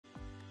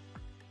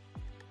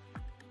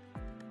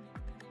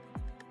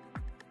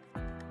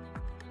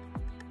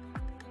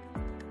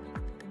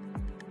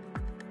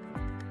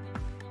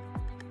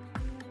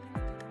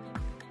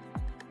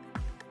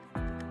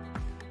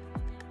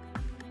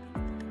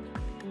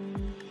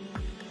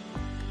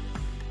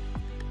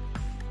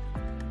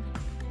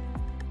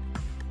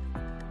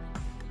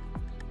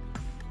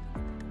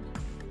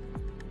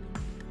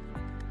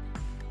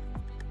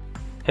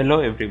Hello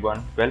everyone,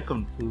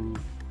 welcome to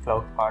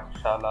Cloud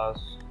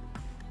Patashala's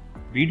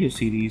video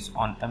series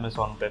on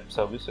Amazon Web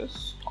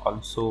Services,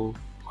 also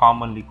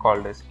commonly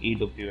called as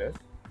AWS.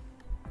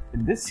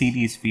 In this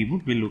series, we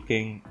would be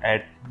looking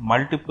at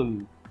multiple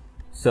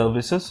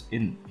services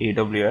in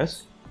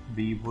AWS.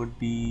 We would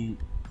be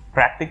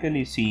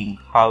practically seeing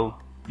how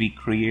we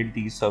create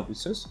these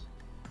services,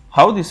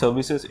 how the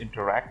services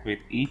interact with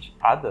each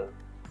other,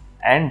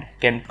 and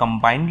can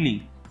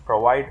combinedly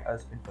provide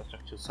us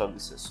infrastructure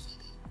services.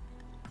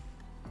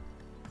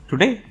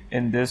 Today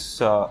in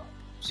this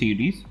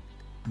series,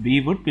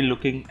 we would be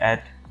looking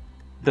at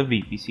the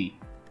VPC,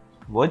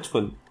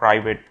 Virtual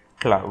Private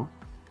Cloud.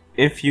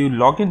 If you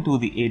log into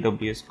the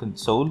AWS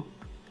console,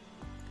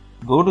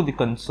 go to the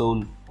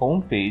console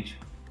homepage,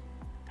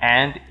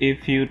 and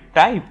if you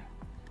type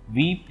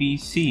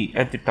VPC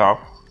at the top,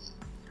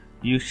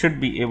 you should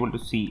be able to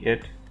see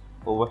it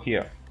over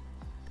here.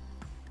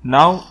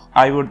 Now,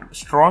 I would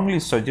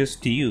strongly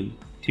suggest to you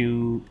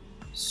to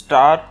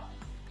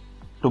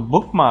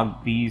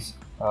bookmark these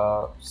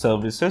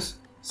services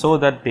so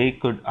that they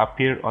could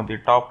appear on the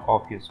top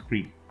of your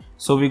screen.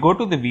 So we go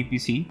to the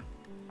VPC,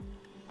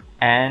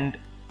 and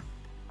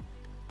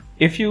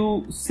if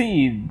you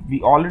see,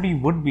 we already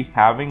would be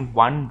having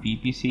one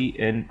VPC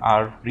in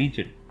our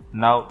region.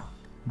 Now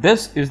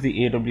this is the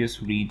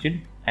AWS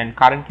region, and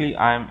currently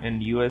I am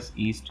in US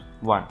East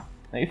 1.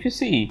 Now if you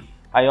see,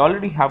 I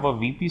already have a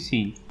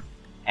VPC,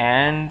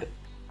 and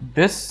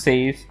this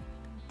says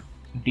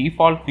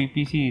default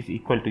VPC is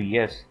equal to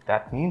yes.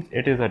 That means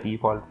it is a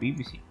default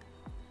VPC.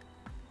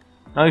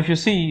 Now if you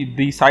see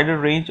the CIDR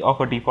range of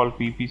a default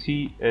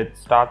VPC, it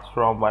starts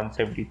from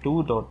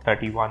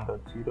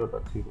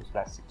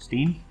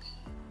 172.31.0.0/16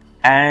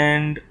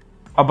 and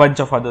a bunch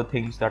of other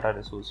things that are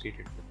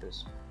associated with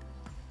this.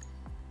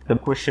 The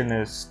question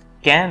is,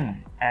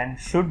 can and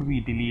should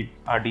we delete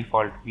our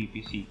default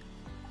VPC?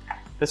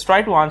 Let's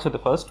try to answer the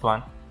first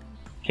one.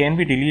 Can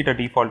we delete a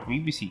default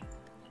VPC?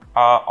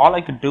 All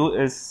I could do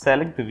is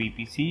select the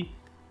VPC,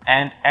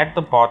 and at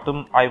the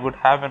bottom I would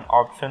have an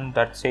option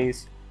that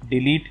says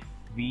delete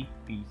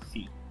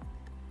VPC.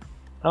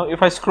 Now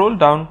if I scroll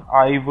down,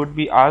 I would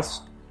be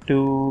asked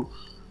to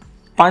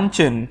punch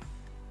in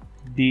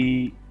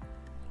the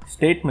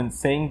statement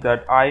saying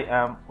that I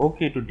am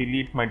okay to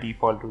delete my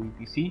default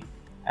VPC,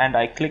 and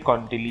I click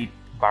on delete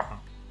button.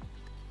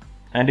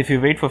 And if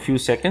you wait for a few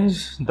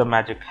seconds, the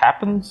magic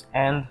happens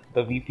and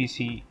the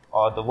VPC,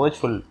 or the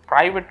virtual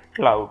private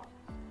cloud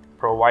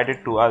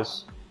provided to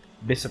us,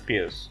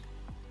 disappears.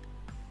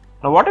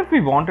 Now what if we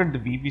wanted the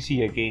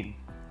VPC again,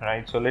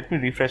 right? So let me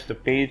refresh the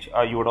page.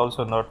 You would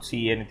also not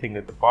see anything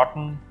at the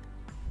bottom,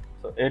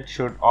 so it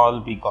should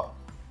all be gone.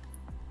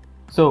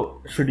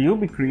 So should you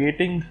be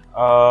having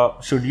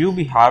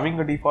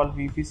a default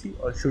VPC,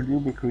 or should you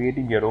be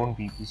creating your own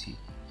VPC?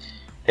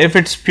 If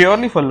it's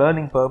purely for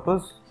learning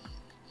purpose,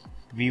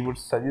 we would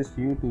suggest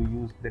you to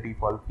use the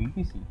default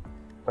VPC.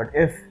 But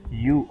if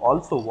you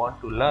also want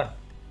to learn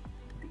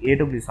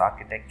AWS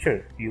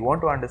architecture, if you want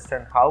to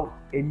understand how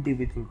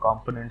individual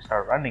components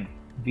are running,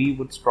 we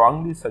would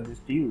strongly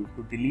suggest you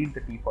to delete the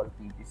default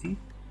VPC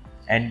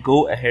and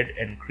go ahead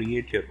and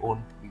create your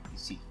own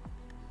VPC.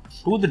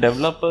 To the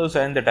developers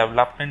and the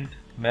development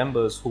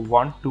members who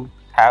want to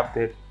have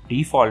their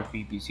default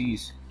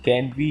VPCs,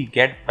 can we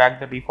get back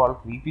the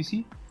default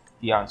VPC?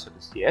 The answer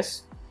is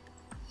yes.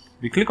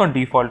 We click on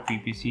default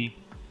VPC,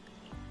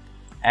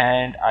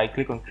 and I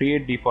click on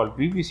create default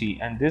VPC,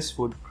 and this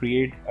would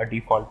create a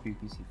default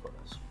VPC for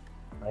us,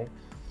 right?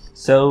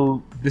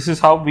 So this is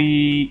how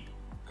we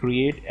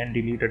create and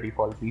delete a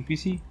default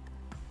VPC.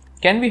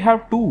 Can we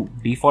have two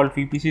default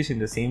VPCs in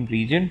the same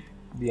region?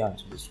 The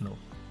answer is no.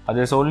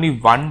 There's only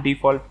one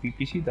default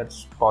VPC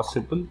that's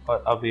possible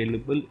or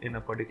available in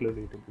a particular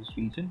AWS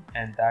region,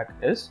 and that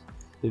is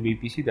the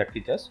VPC that we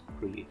just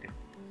created.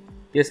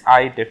 Yes,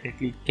 I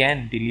definitely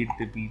can delete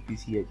the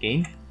VPC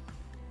again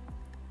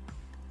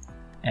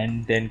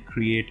and then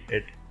create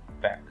it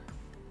back.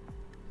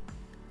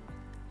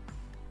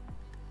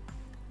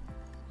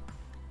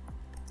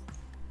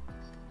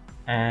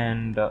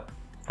 And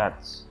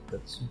that's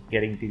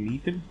getting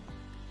deleted.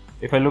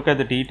 If I look at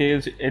the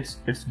details, it's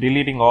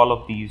deleting all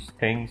of these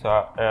things.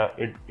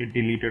 It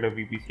deleted a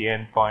VPC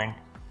endpoint,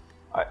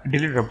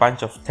 deleted a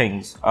bunch of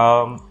things.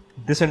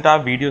 This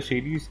entire video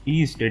series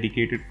is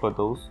dedicated for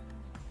those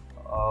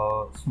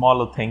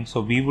smaller things,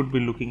 so we would be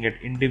looking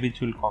at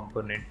individual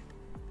component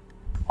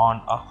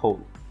on a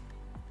whole.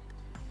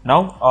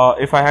 Now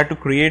if I had to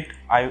create,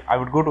 I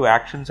would go to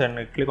actions and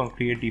I click on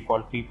create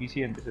default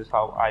VPC, and this is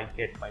how I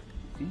get my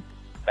VPC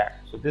back.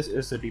 So this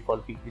is the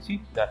default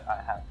VPC that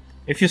I have.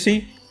 If you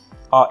see,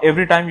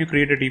 every time you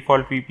create a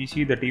default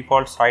VPC, the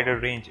default CIDR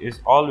range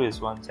is always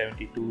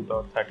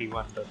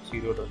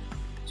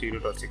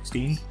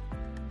 172.31.0.0/16.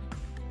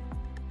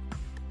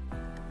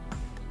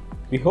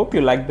 We hope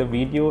you liked the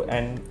video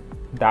and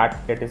that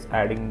it is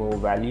adding more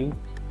value.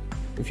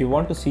 If you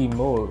want to see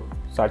more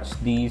such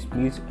these,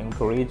 please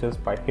encourage us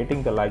by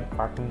hitting the like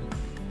button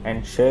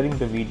and sharing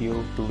the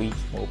video to reach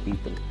more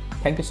people.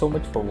 Thank you so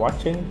much for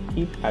watching.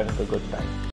 Keep having a good time.